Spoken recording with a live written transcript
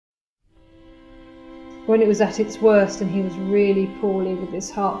When it was at its worst and he was really poorly with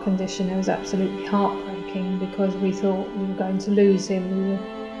his heart condition, it was absolutely heartbreaking because we thought we were going to lose him.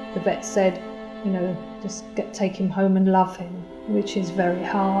 The vet said, you know, just take him home and love him, which is very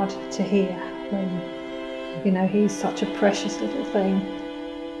hard to hear when, you know, he's such a precious little thing.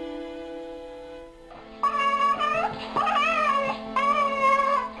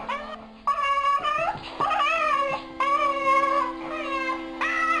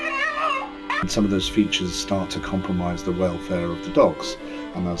 Some of those features start to compromise the welfare of the dogs,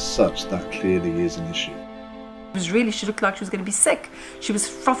 and as such that clearly is an issue. She looked like she was going to be sick. She was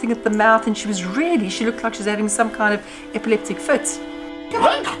frothing at the mouth and she looked like she was having some kind of epileptic fit.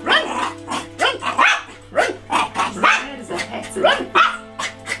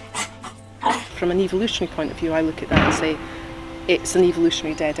 From an evolutionary point of view, I look at that and say it's an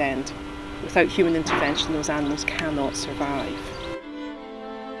evolutionary dead end. Without human intervention, those animals cannot survive.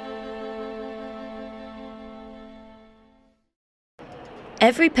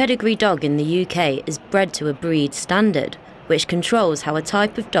 Every pedigree dog in the UK is bred to a breed standard, which controls how a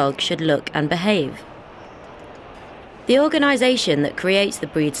type of dog should look and behave. The organisation that creates the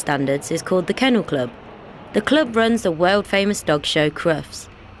breed standards is called the Kennel Club. The club runs the world-famous dog show Crufts,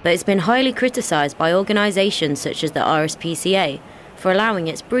 but it's been highly criticised by organisations such as the RSPCA for allowing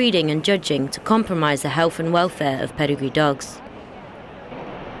its breeding and judging to compromise the health and welfare of pedigree dogs.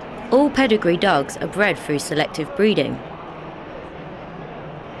 All pedigree dogs are bred through selective breeding.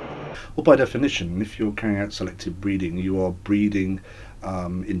 Well, by definition, if you're carrying out selective breeding, you are breeding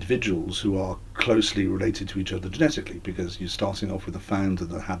individuals who are closely related to each other genetically, because you're starting off with a founder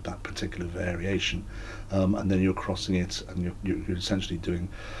that had that particular variation, and then you're crossing it and you're essentially doing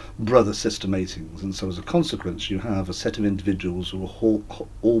brother sister matings, and so as a consequence you have a set of individuals who are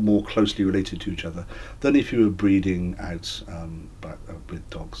all more closely related to each other than if you were breeding out with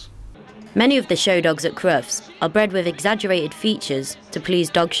dogs. Many of the show dogs at Crufts are bred with exaggerated features to please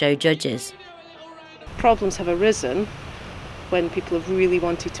dog show judges. Problems have arisen when people have really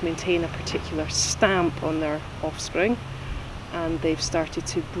wanted to maintain a particular stamp on their offspring, and they've started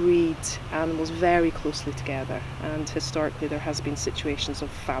to breed animals very closely together, and historically there has been situations of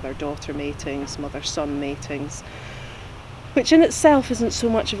father-daughter matings, mother-son matings, which in itself isn't so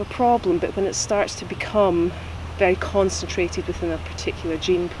much of a problem, but when it starts to become very concentrated within a particular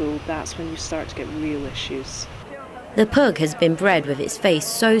gene pool, that's when you start to get real issues. The pug has been bred with its face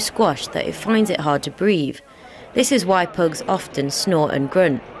so squashed that it finds it hard to breathe. This is why pugs often snort and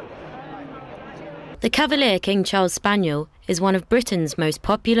grunt. The Cavalier King Charles Spaniel is one of Britain's most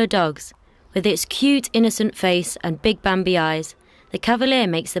popular dogs. With its cute, innocent face and big Bambi eyes, the Cavalier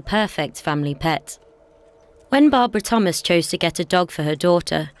makes the perfect family pet. When Barbara Thomas chose to get a dog for her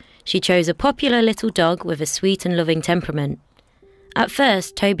daughter, she chose a popular little dog with a sweet and loving temperament. At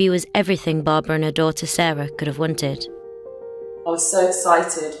first, Toby was everything Barbara and her daughter Sarah could have wanted. I was so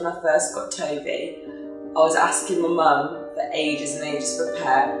excited when I first got Toby. I was asking my mum for ages and ages for a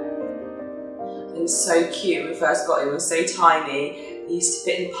pet. He was so cute when we first got him. He was so tiny. He used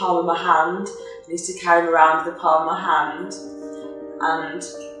to fit in the palm of my hand. I used to carry him around with the palm of my hand. And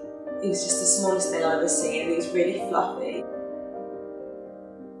he was just the smallest thing I've ever seen. He was really fluffy.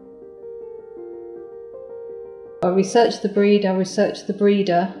 I researched the breed, I researched the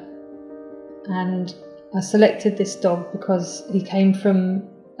breeder, and I selected this dog because he came from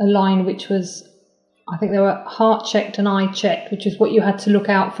a line which was, I think they were heart checked and eye checked, which is what you had to look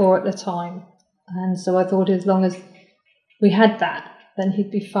out for at the time. And so I thought as long as we had that, then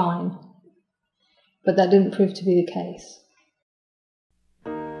he'd be fine. But that didn't prove to be the case.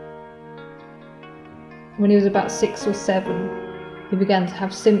 When he was about 6 or 7, he began to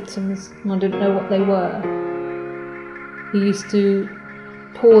have symptoms and I didn't know what they were. He used to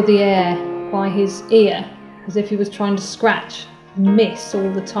paw the air by his ear as if he was trying to scratch and miss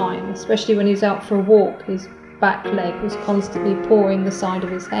all the time, especially when he was out for a walk. His back leg was constantly pawing the side of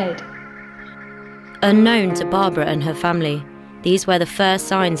his head. Unknown to Barbara and her family, these were the first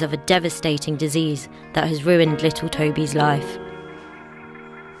signs of a devastating disease that has ruined little Toby's life.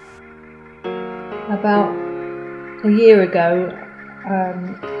 About a year ago,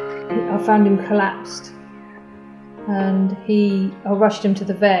 I found him collapsed. And I rushed him to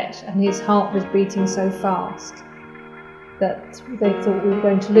the vet, and his heart was beating so fast that they thought we were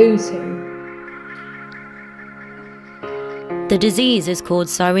going to lose him. The disease is called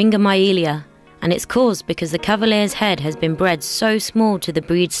syringomyelia, and it's caused because the Cavalier's head has been bred so small to the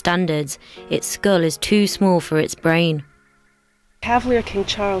breed standards, its skull is too small for its brain. Cavalier King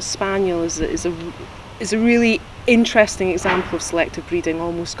Charles Spaniel is a really interesting example of selective breeding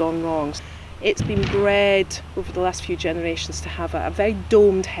almost gone wrong. It's been bred over the last few generations to have a very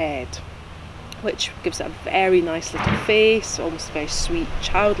domed head, which gives it a very nice little face, almost a very sweet,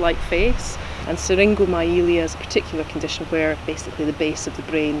 childlike face. And syringomyelia is a particular condition where basically the base of the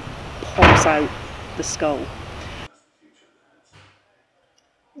brain pops out the skull.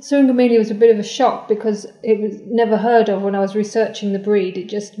 Syringomyelia was a bit of a shock because it was never heard of when I was researching the breed. It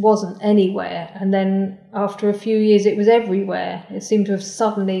just wasn't anywhere. And then after a few years it was everywhere. It seemed to have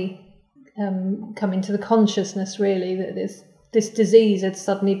suddenly come into the consciousness, really, that this disease had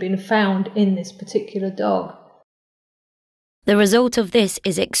suddenly been found in this particular dog. The result of this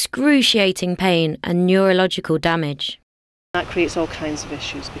is excruciating pain and neurological damage. That creates all kinds of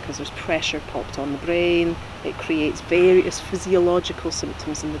issues because there's pressure popped on the brain, it creates various physiological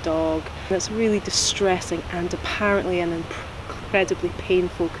symptoms in the dog. And it's a really distressing and apparently an incredibly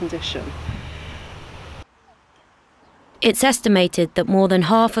painful condition. It's estimated that more than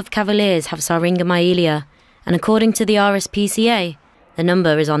half of Cavaliers have syringomyelia, and according to the RSPCA, the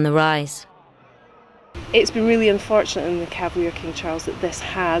number is on the rise. It's been really unfortunate in the Cavalier King Charles that this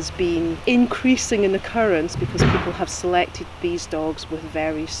has been increasing in occurrence because people have selected these dogs with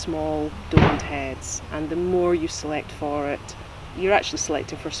very small domed heads, and the more you select for it, you're actually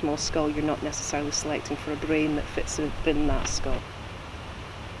selecting for a small skull, you're not necessarily selecting for a brain that fits within that skull.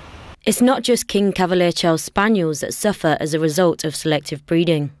 It's not just King Cavalier Charles Spaniels that suffer as a result of selective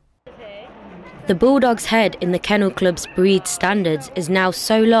breeding. The bulldog's head in the Kennel Club's breed standards is now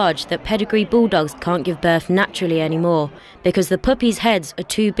so large that pedigree bulldogs can't give birth naturally anymore because the puppy's heads are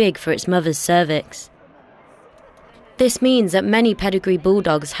too big for its mother's cervix. This means that many pedigree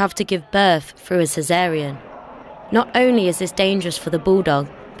bulldogs have to give birth through a caesarean. Not only is this dangerous for the bulldog,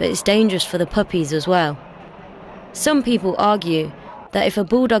 but it's dangerous for the puppies as well. Some people argue that if a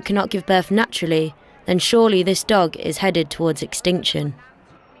bulldog cannot give birth naturally, then surely this dog is headed towards extinction.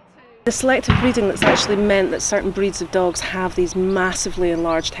 The selective breeding that's actually meant that certain breeds of dogs have these massively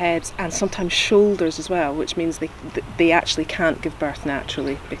enlarged heads and sometimes shoulders as well, which means they actually can't give birth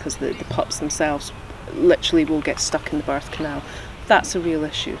naturally because the pups themselves literally will get stuck in the birth canal. That's a real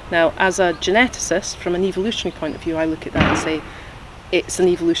issue. Now, as a geneticist, from an evolutionary point of view, I look at that and say it's an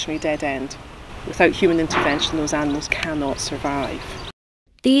evolutionary dead end. Without human intervention, those animals cannot survive.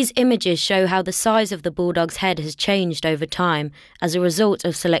 These images show how the size of the bulldog's head has changed over time as a result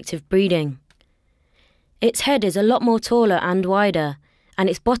of selective breeding. Its head is a lot more taller and wider, and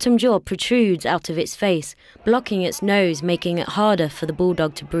its bottom jaw protrudes out of its face, blocking its nose, making it harder for the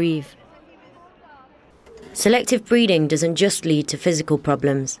bulldog to breathe. Selective breeding doesn't just lead to physical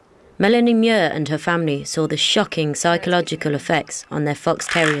problems. Melanie Muir and her family saw the shocking psychological effects on their fox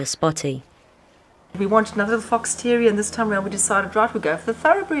terrier Spotty. We wanted another little fox terrier, and this time around we decided, right, we'll go for the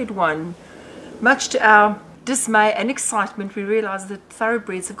thoroughbred one. Much to our dismay and excitement, we realised that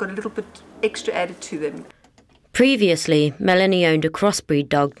thoroughbreds have got a little bit extra added to them. Previously, Melanie owned a crossbreed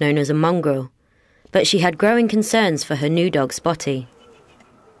dog known as a mongrel, but she had growing concerns for her new dog Spotty.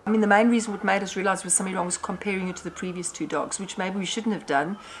 I mean, the main reason what made us realise there was something wrong was comparing her to the previous two dogs, which maybe we shouldn't have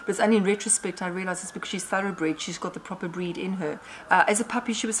done, but it's only in retrospect I realised it's because she's thoroughbred, she's got the proper breed in her. As a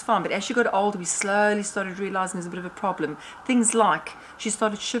puppy she was fine, but as she got older we slowly started realising there's a bit of a problem. Things like she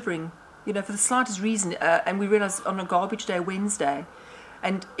started shivering, you know, for the slightest reason, and we realised on a garbage day, Wednesday,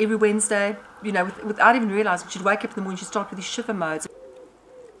 and every Wednesday, you know, without even realising, she'd wake up in the morning, she'd start with these shiver modes.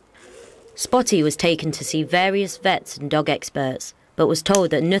 Spotty was taken to see various vets and dog experts, but was told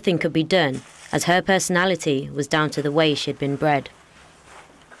that nothing could be done as her personality was down to the way she had been bred.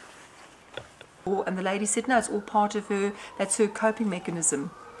 And the lady said, no, it's all part of her, that's her coping mechanism.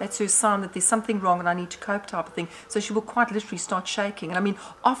 That's her sign that there's something wrong and I need to cope type of thing. So she will quite literally start shaking. And I mean,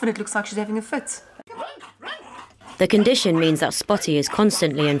 often it looks like she's having a fit. The condition means that Spotty is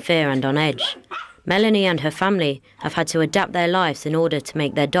constantly in fear and on edge. Melanie and her family have had to adapt their lives in order to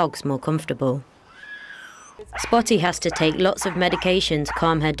make their dogs more comfortable. Spotty has to take lots of medication to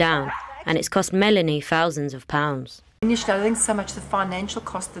calm her down, and it's cost Melanie thousands of pounds. Initially, I don't think so much the financial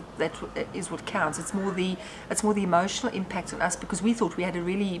cost that is what counts. It's more the emotional impact on us, because we thought we had a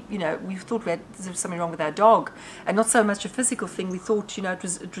really, you know, we thought we had something wrong with our dog, and not so much a physical thing. We thought, you know,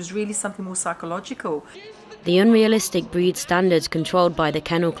 it was really something more psychological. The unrealistic breed standards controlled by the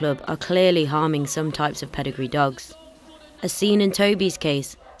Kennel Club are clearly harming some types of pedigree dogs. As seen in Toby's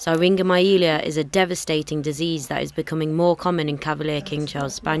case, syringomyelia is a devastating disease that is becoming more common in Cavalier King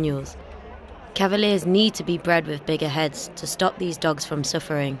Charles Spaniels. Cavaliers need to be bred with bigger heads to stop these dogs from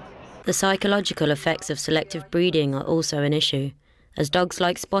suffering. The psychological effects of selective breeding are also an issue, as dogs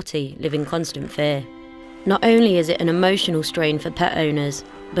like Spotty live in constant fear. Not only is it an emotional strain for pet owners,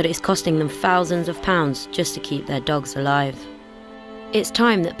 but it's costing them thousands of pounds just to keep their dogs alive. It's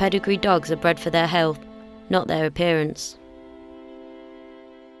time that pedigree dogs are bred for their health, not their appearance.